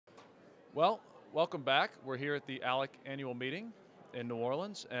Well, welcome back. We're here at the ALEC annual meeting in New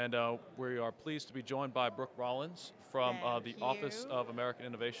Orleans, and we are pleased to be joined by Brooke Rollins from the Thank Office you. of American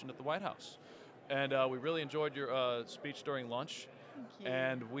Innovation at the White House. And we really enjoyed your speech during lunch, Thank you.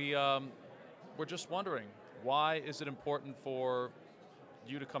 and we're just wondering, why is it important for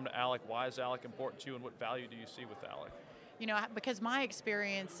you to come to ALEC? Why is ALEC important to you, and what value do you see with ALEC? Because my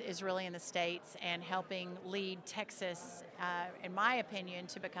experience is really in the States and helping lead Texas, in my opinion,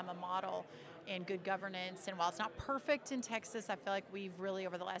 to become a model in good governance. And while it's not perfect in Texas, I feel like we've really,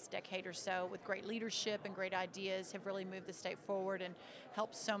 over the last decade or so, with great leadership and great ideas, have really moved the state forward and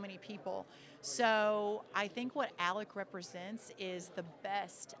helped so many people. So I think what ALEC represents is the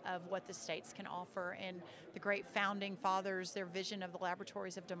best of what the states can offer. And the great founding fathers, their vision of the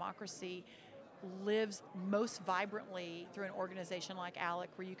laboratories of democracy, lives most vibrantly through an organization like ALEC,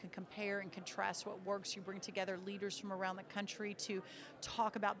 where you can compare and contrast what works. You bring together leaders from around the country to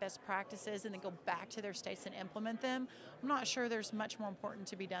talk about best practices and then go back to their states and implement them. I'm not sure there's much more important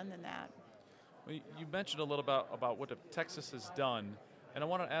to be done than that. Well, you mentioned a little about what Texas has done, and I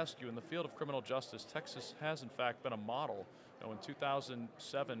want to ask you, in the field of criminal justice, Texas has in fact been a model. In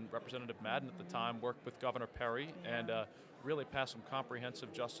 2007, Representative Madden at the time worked with Governor Perry and really passed some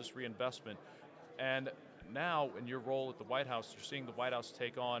comprehensive justice reinvestment. And now, in your role at the White House, you're seeing the White House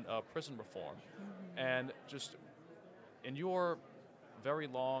take on prison reform. And just in your very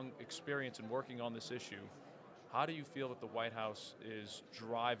long experience in working on this issue, how do you feel that the White House is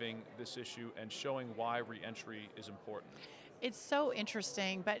driving this issue and showing why reentry is important? It's so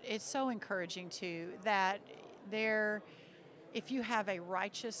interesting, but it's so encouraging too that there, if you have a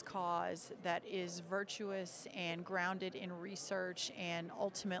righteous cause that is virtuous and grounded in research and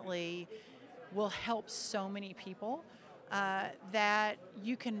ultimately will help so many people, that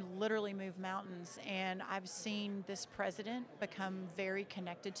you can literally move mountains. And I've seen this president become very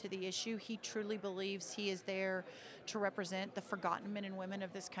connected to the issue. He truly believes he is there to represent the forgotten men and women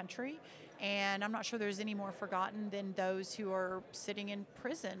of this country. And I'm not sure there's any more forgotten than those who are sitting in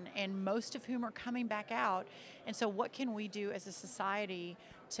prison, and most of whom are coming back out. And so what can we do as a society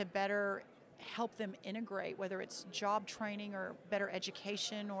to better help them integrate, whether it's job training or better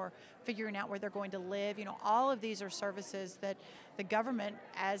education or figuring out where they're going to live? All of these are services that the government,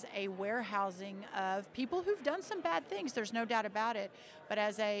 as a warehousing of people who've done some bad things, there's no doubt about it, but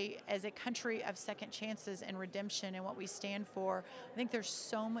as a country of second chances and redemption and what we stand for, I think there's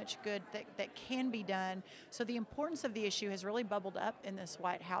so much good that can be done. So the importance of the issue has really bubbled up in this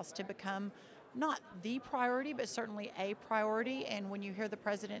White House to become not the priority, but certainly a priority. And when you hear the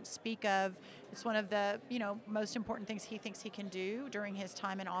president speak of, it's one of the most important things he thinks he can do during his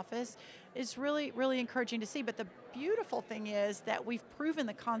time in office, it's really, really encouraging to see. But the beautiful thing is that we've proven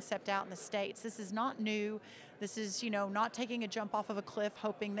the concept out in the States. This is not new. This is, not taking a jump off of a cliff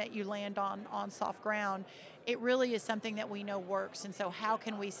hoping that you land on soft ground. It really is something that we know works. And so how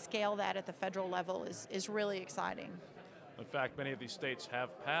can we scale that at the federal level is really exciting. In fact, many of these states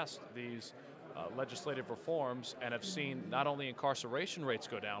have passed these legislative reforms and have seen not only incarceration rates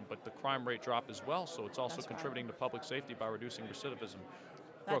go down, but the crime rate drop as well. So it's also That's right. contributing to public safety by reducing recidivism.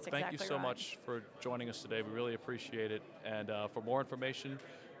 That's Brooke, thank you exactly so right. much for joining us today. We really appreciate it. And for more information,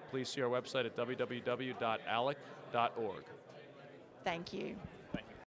 please see our website at www.alec.org. Thank you.